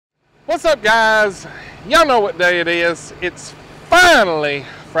What's up, guys? Y'all know what day it is. It's finally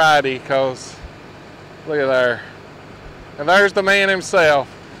Friday, cause look at there. And there's the man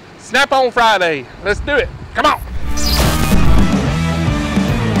himself. Snap on Friday. Let's do it. Come on.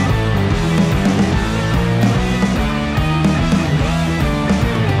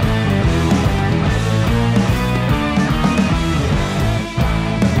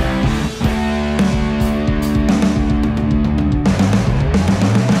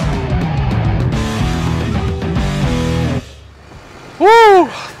 Woo!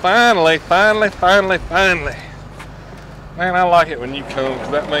 Finally. Man, I like it when you come,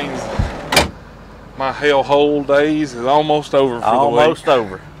 because that means my hellhole days is almost over for the week. Almost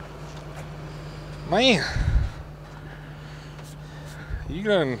over. Man, you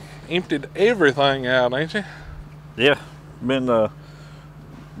done emptied everything out, ain't you? Yeah, been doing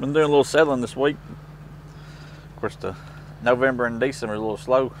a little settling this week. Of course, the November and December is a little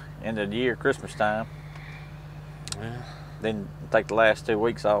slow. End of the year, Christmas time. Yeah. Then take the last 2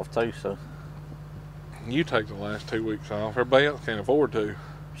 weeks off too. So You take the last 2 weeks off. Everybody else can't afford to.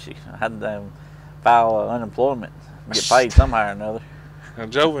 I had to file unemployment and get paid somehow or another. Now,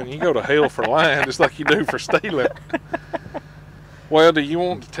 Joven, you go to hell for lying just like you do for stealing. Well, do you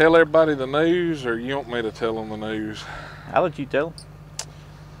want to tell everybody the news, or you want me to tell them the news? I'll let you tell them.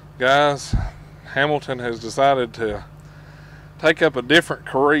 Guys, Hamilton has decided to take up a different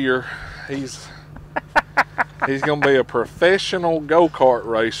career. He's going to be a professional go-kart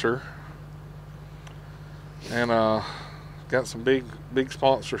racer, and got some big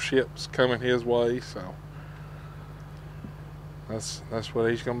sponsorships coming his way. So that's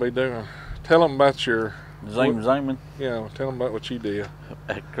what he's going to be doing. Tell him about your zooming. Yeah, tell him about what you did.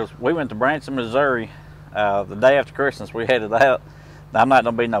 Because we went to Branson, Missouri, the day after Christmas. We headed out. I'm not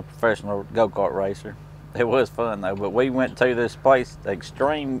going to be no professional go-kart racer. It was fun though, but we went to this place,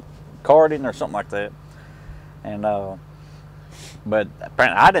 Extreme Karting or something like that. And but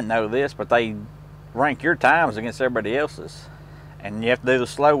apparently I didn't know this, but they rank your times against everybody else's, and you have to do the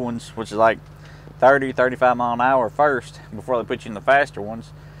slow ones, which is like 30, 35 mile an hour first before they put you in the faster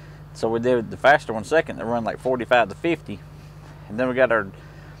ones. So we did the faster one second. They run like 45 to 50, and then we got done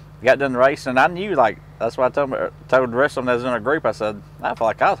racing. And I knew, like, that's why I told the rest of them that was in our group. I said, I felt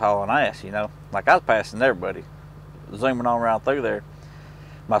like I was hauling ass, you know, like I was passing everybody, zooming on around through there.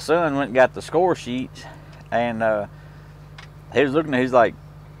 My son went and got the score sheets, and he was looking at, he's like,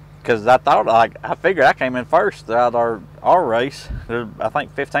 because I thought, like, I figured I came in first throughout our race. There's, I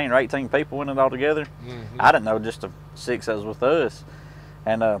think, 15 or 18 people in it all together. I didn't know just the 6 that was with us.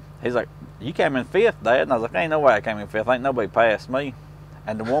 And he's like, you came in 5th, Dad? And I was like, ain't no way I came in 5th. Ain't nobody passed me.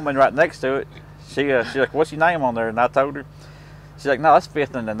 And the woman right next to it, she's like, what's your name on there? And I told her. She's like, no, that's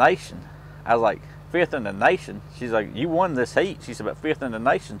 5th in the nation. I was like, 5th in the nation? She's like, you won this heat. She said, but 5th in the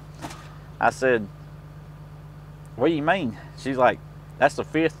nation. I said, what do you mean? She's like, that's the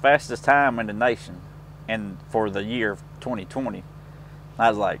 5th fastest time in the nation, and for the year of 2020. I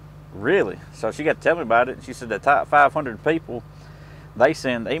was like, really? So she got to tell me about it. She said the top 500 people, they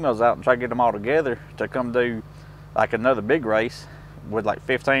send emails out and try to get them all together to come do like another big race with like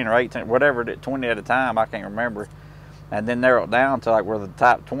 15 or 18, whatever, 20 at a time, I can't remember. And then narrow it down to like we're the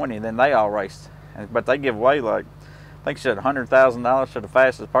top 20, and then they all raced. But they give away, like, I think she said $100,000 to the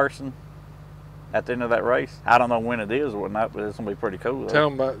fastest person at the end of that race. I don't know when it is or whatnot, but it's gonna be pretty cool. Tell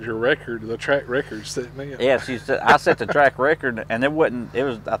them about your record, the track record set me up. Yeah, she said I set the track record, and it wasn't. It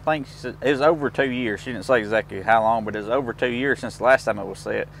was, I think she said it was over 2 years. She didn't say exactly how long, but it was over 2 years since the last time it was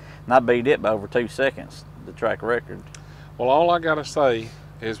set, and I beat it by over 2 seconds, the track record. Well, all I gotta say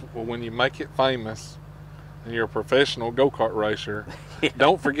is, when you make it famous and you're a professional go-kart racer,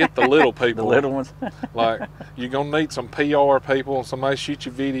 don't forget the little people. The little ones. Like, you're gonna need some PR people, somebody shoot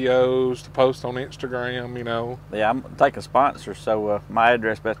you videos to post on Instagram, you know. Yeah, I'm taking sponsors, so my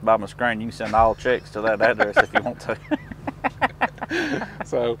address best to buy my screen. You can send all checks to that address if you want to.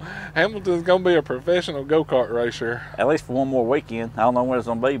 So Hamilton's gonna be a professional go-kart racer. At least for one more weekend. I don't know when it's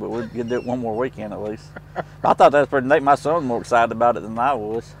gonna be, but we'll get to do it one more weekend at least. I thought that was pretty neat. My son was more excited about it than I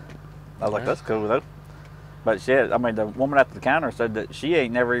was. I was like, that's cool though. But she had, I mean, the woman at the counter said that she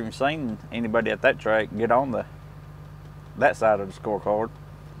ain't never even seen anybody at that track get on that side of the scorecard.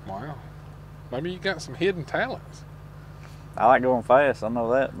 Wow. Maybe you got some hidden talents. I like going fast, I know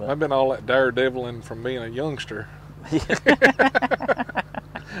that. But I've been all that daredeviling from being a youngster.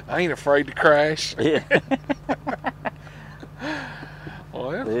 I ain't afraid to crash. Yeah.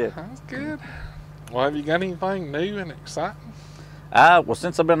 Well, yeah, that's good. Well, have you got anything new and exciting? Well,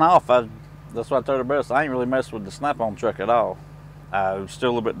 since I've been off, that's what I told her best. I ain't really messed with the snap-on truck at all. It's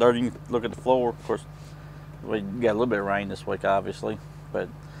still a little bit dirty. You can look at the floor. Of course, we got a little bit of rain this week, obviously, but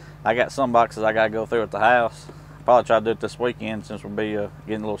I got some boxes I gotta go through at the house. Probably try to do it this weekend since we'll be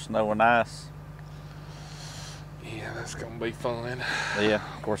getting a little snow and ice. Yeah, that's gonna be fun. Yeah,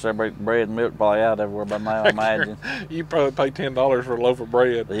 of course, everybody bread and milk probably out everywhere by now, I imagine. You probably pay $10 for a loaf of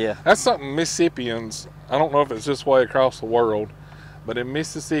bread. Yeah. That's something Mississippians, I don't know if it's this way across the world, but in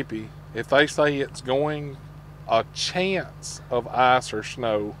Mississippi, if they say it's going a chance of ice or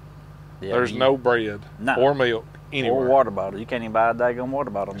snow, there's no bread or milk anywhere. Or water bottle. You can't even buy a daggone water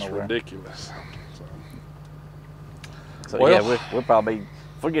bottle nowhere. It's ridiculous. So well, yeah, we'll probably,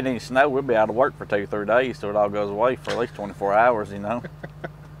 if we get any snow, we'll be out of work for 2-3 days till it all goes away for at least 24 hours, you know.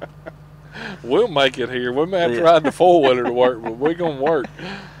 We'll make it here. We may have to ride the four-wheeler to work, but we're going to work.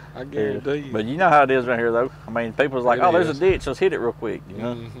 I guarantee you. But you know how it is right here, though. I mean, people's like, oh, there's a ditch. Let's hit it real quick, you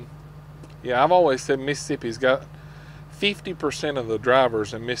know. Yeah, I've always said Mississippi's got 50% of the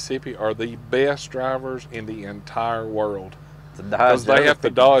drivers in Mississippi are the best drivers in the entire world. Because they have to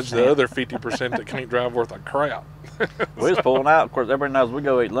dodge the other 50% that can't drive worth a crap. We was pulling out. Of course, everybody knows we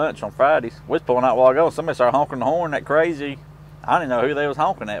go eat lunch on Fridays. We was pulling out a while ago, and somebody started honking the horn that crazy. I didn't know who they was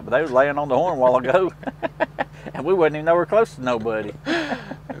honking at, but they was laying on the horn a while ago. And we wasn't even nowhere close to nobody.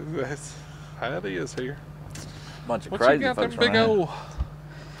 That's how it is here. Bunch of crazy folks them big old...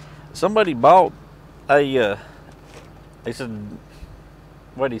 Somebody bought a, he said,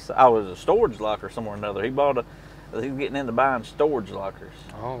 what did he say? Oh, it was a storage locker somewhere or another. He bought a, he was getting into buying storage lockers.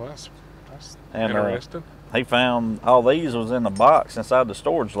 Oh, that's interesting. He found all these was in the box inside the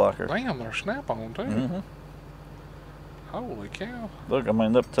storage locker. Damn, they're snap-on too. Holy cow. Look, I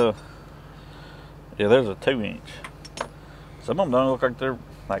mean, up to, yeah, there's a 2-inch. Some of them don't look like they're,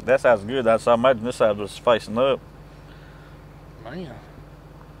 like that side's good. I imagine this side was facing up. Man.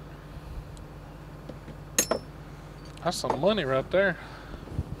 That's some money right there.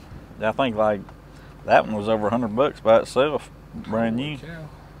 I think like that one was over $100 by itself, brand new. Cow.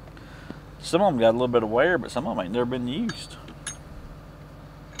 Some of them got a little bit of wear, but some of them ain't never been used.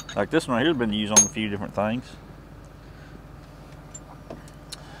 Like this one right here's been used on a few different things.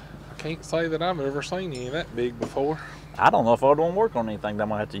 I can't say that I've ever seen any that big before. I don't know if I would want to work on anything that I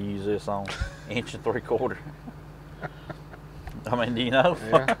might have to use this on. 1 3/4. I mean, do you know?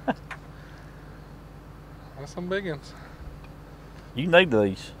 Yeah. That's some big ones. You need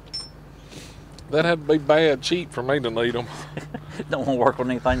these. That had to be bad cheap for me to need them. Don't want to work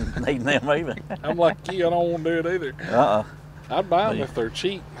on anything needing them either. I'm like you, I don't want to do it either. I'd buy them if they're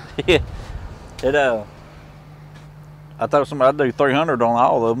cheap. Yeah. I thought somebody I'd do 300 on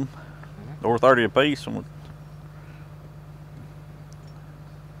all of them, or 30 a piece.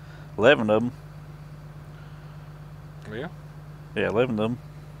 11 of them. Yeah. Yeah, 11 of them.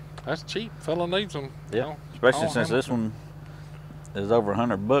 That's cheap. Fella needs them. Yeah. Especially since this one is over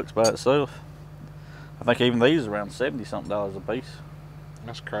 $100 by itself. I think even these are around $70-something a piece.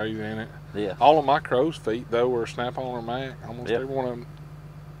 That's crazy, ain't it? Yeah. All of my crow's feet though were snap-on or Mac. Almost every one of them.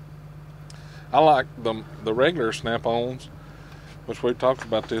 I like the regular snap-ons, which we've talked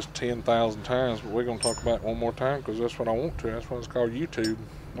about this 10,000 times, but we're gonna talk about it one more time because that's what I want to. That's why it's called YouTube.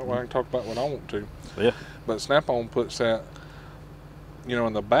 That way I can talk about what I want to. Yeah. But snap-on puts that, you know,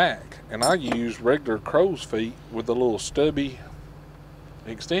 in the back, and I use regular crow's feet with a little stubby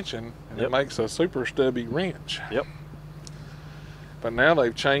extension, and it makes a super stubby wrench. Yep. But now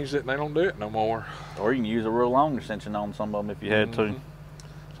they've changed it and they don't do it no more. Or you can use a real long extension on some of them if you had to.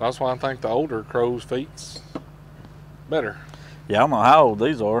 So that's why I think the older crow's feet's better. Yeah, I don't know how old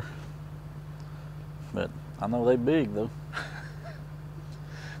these are, but I know they big though.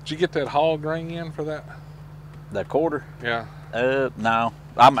 Did you get that hog ring in for that? That quarter? Yeah. No.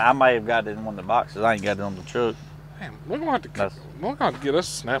 I may have got it in one of the boxes. I ain't got it on the truck. Damn, we're gonna have to get us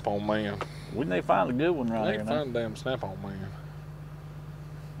a snap-on man. We need to find a good one right here. We need to find a damn snap-on man.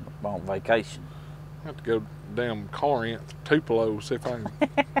 On vacation. I have to go damn Corinth, Tupelo, see if I can.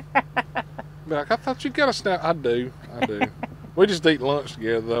 Be like, I thought you got a snap. I do. We just eat lunch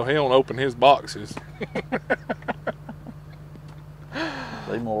together though. He don't open his boxes.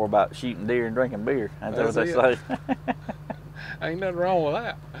 They more about shooting deer and drinking beer. Ain't that what they say? Ain't nothing wrong with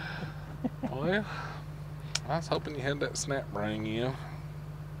that. Well, I was hoping you had that snap ring in.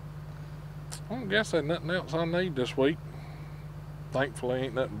 I don't guess there's nothing else I need this week. Thankfully,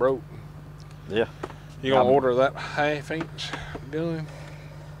 ain't nothing broke. Yeah. You gonna order that 1/2-inch gun?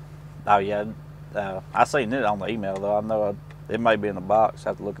 Oh yeah. I seen it on the email though. I know it may be in the box.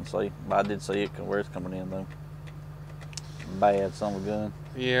 I have to look and see. But I did see it where it's coming in though. Bad son of a gun.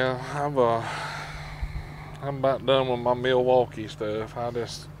 Yeah, I'm about done with my Milwaukee stuff. Man,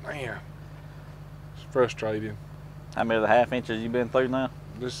 it's frustrating. How many of the 1/2 inches you been through now?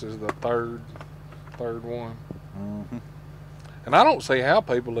 This is the third one. And I don't see how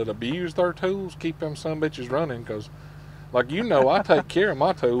people that abuse their tools keep them some bitches running, because, like, you know, I take care of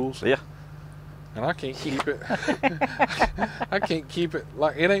my tools. Yeah. And I can't keep it. I can't keep it,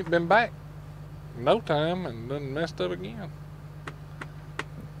 like, it ain't been back no time and done messed up again.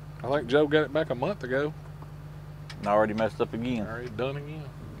 I think Joe got it back a month ago. And already messed up again. Already done again.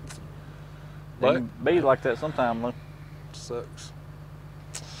 But it can be like that sometime, though. Sucks.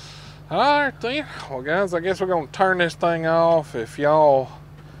 Alright then. Well, guys, I guess we're going to turn this thing off. If y'all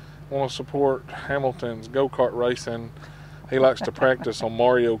want to support Hamilton's go-kart racing, he likes to practice on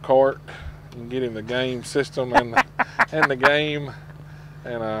Mario Kart. You can get him the game system and the game,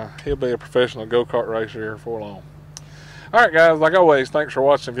 and he'll be a professional go-kart racer here for long. Alright guys, like always, thanks for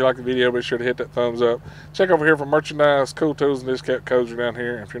watching. If you like the video, be sure to hit that thumbs up. Check over here for merchandise, cool tools, and discount codes are down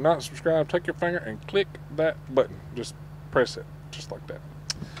here. If you're not subscribed, take your finger and click that button. Just press it, just like that.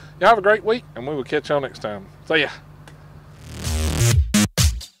 Y'all have a great week, and we will catch y'all next time. See ya.